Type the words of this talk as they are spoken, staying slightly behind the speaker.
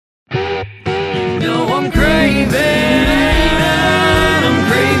No, I'm craving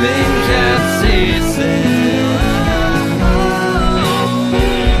capsaicin.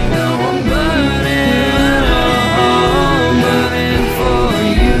 No, I'm burning for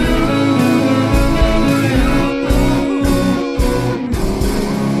you.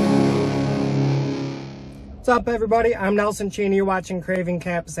 What's up, everybody? I'm Nelson Cheney. You're watching Craving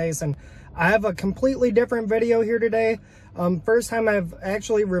Capsaicin. I have a completely different video here today. First time I've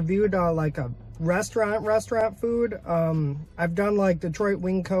actually reviewed like a restaurant food. I've done like Detroit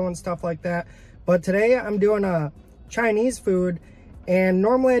Wing Co and stuff like that, but today I'm doing a Chinese food, and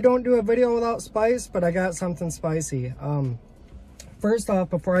normally I don't do a video without spice, but I got something spicy. First off,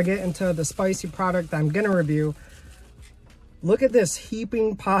 before I get into the spicy product I'm gonna review, look at this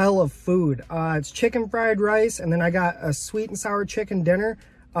heaping pile of food. It's chicken fried rice, and then I got a sweet and sour chicken dinner.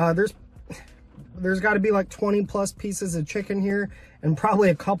 There's got to be like 20 plus pieces of chicken here, and probably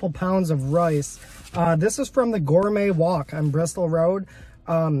a couple pounds of rice. This is from the Gourmet Wok on Bristol Road.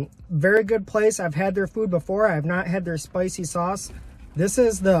 Very good place. I've had their food before. I have not had their spicy sauce. This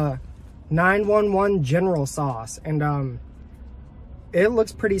is the 911 General Sauce, and it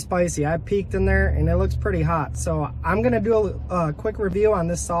looks pretty spicy. I peeked in there and it looks pretty hot. So I'm gonna do a quick review on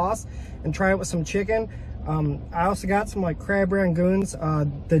this sauce and try it with some chicken. I also got some like crab rangoons.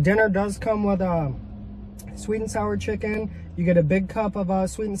 The dinner does come with sweet and sour chicken. You get a big cup of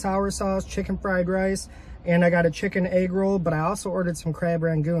sweet and sour sauce, chicken fried rice, and I got a chicken egg roll, but I also ordered some crab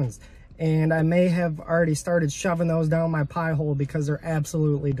rangoons. And I may have already started shoving those down my pie hole because they're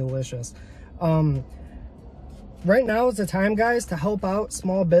absolutely delicious. Right now is the time, guys, to help out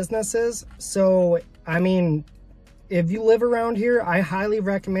small businesses. So, I mean, if you live around here, I highly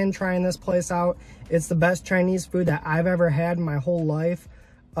recommend trying this place out. It's the best Chinese food that I've ever had in my whole life.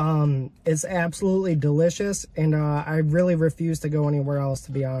 It's absolutely delicious, and I really refuse to go anywhere else,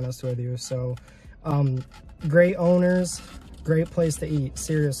 to be honest with you. So, great owners, great place to eat,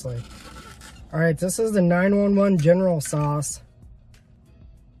 seriously. All right, this is the 911 General Sauce.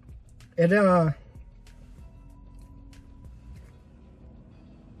 It's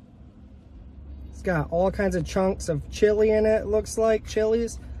got all kinds of chunks of chili in it, looks like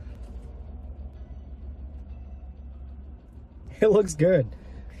chilies. It looks good.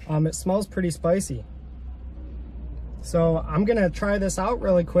 It smells pretty spicy. So I'm gonna try this out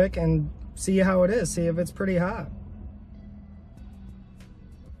really quick and see how it is, see if it's pretty hot.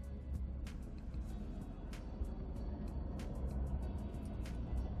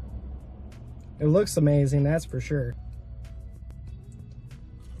 It looks amazing, that's for sure.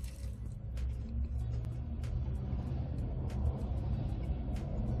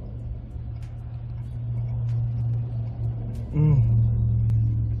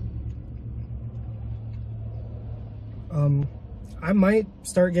 I might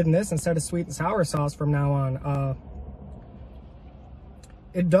start getting this instead of sweet and sour sauce from now on.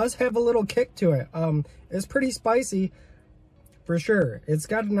 It does have a little kick to it. It's pretty spicy for sure. It's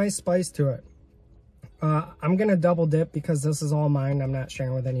got a nice spice to it. I'm gonna double dip because this is all mine. I'm not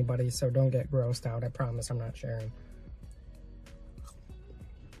sharing with anybody, so don't get grossed out. I promise I'm not sharing.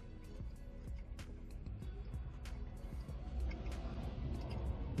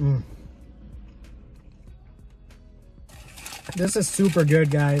 This is super good,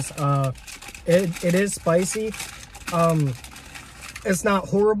 guys. It is spicy. It's not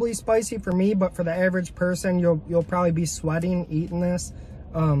horribly spicy for me, but for the average person, you'll probably be sweating eating this.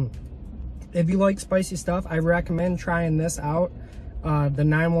 If you like spicy stuff, I recommend trying this out. The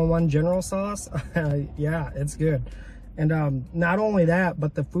 911 General Sauce. Yeah, it's good. And not only that,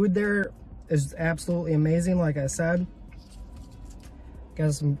 but the food there is absolutely amazing, like I said.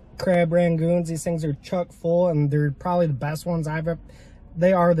 Got some crab rangoons. These things are chock full, and they're probably the best ones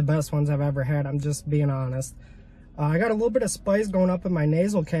they are the best ones I've ever had. I'm just being honest. I got a little bit of spice going up in my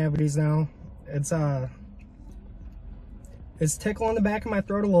nasal cavities now. It's tickling the back of my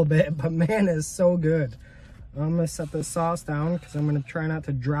throat a little bit, but man, it's so good. I'm gonna set this sauce down because I'm gonna try not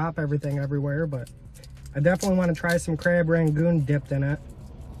to drop everything everywhere, but I definitely want to try some crab rangoon dipped in it.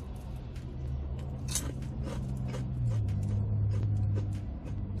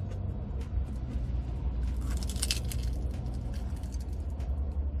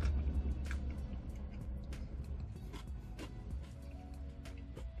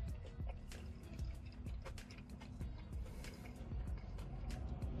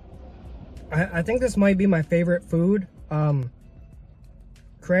 I think this might be my favorite food. Crab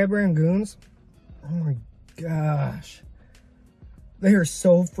rangoons. Oh my gosh. They are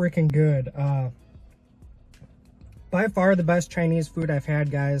so freaking good. By far the best Chinese food I've had,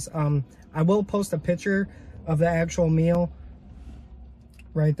 guys. I will post a picture of the actual meal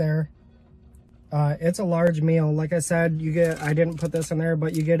right there. It's a large meal. Like I said, you get, I didn't put this in there,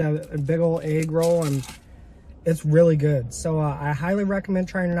 but you get a big old egg roll, and it's really good. So I highly recommend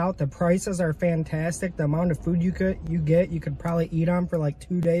trying it out. The prices are fantastic. The amount of food you could probably eat on for like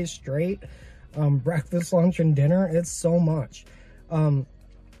 2 days straight. Breakfast, lunch, and dinner. It's so much.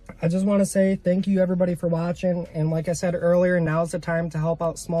 I just want to say thank you everybody for watching. And like I said earlier, now's the time to help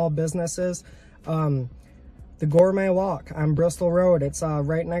out small businesses. The Gourmet Wok on Bristol Road. It's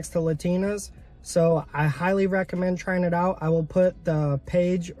right next to Latina's. So I highly recommend trying it out. I will put the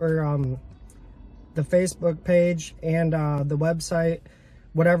page, or the Facebook page, and the website,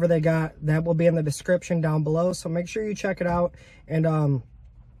 whatever they got, that will be in the description down below. So make sure you check it out. And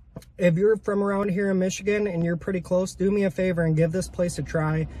if you're from around here in Michigan and you're pretty close, do me a favor and give this place a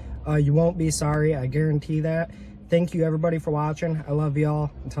try. You won't be sorry. I guarantee that. Thank you everybody for watching. I love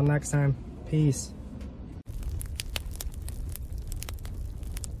y'all. Until next time. Peace.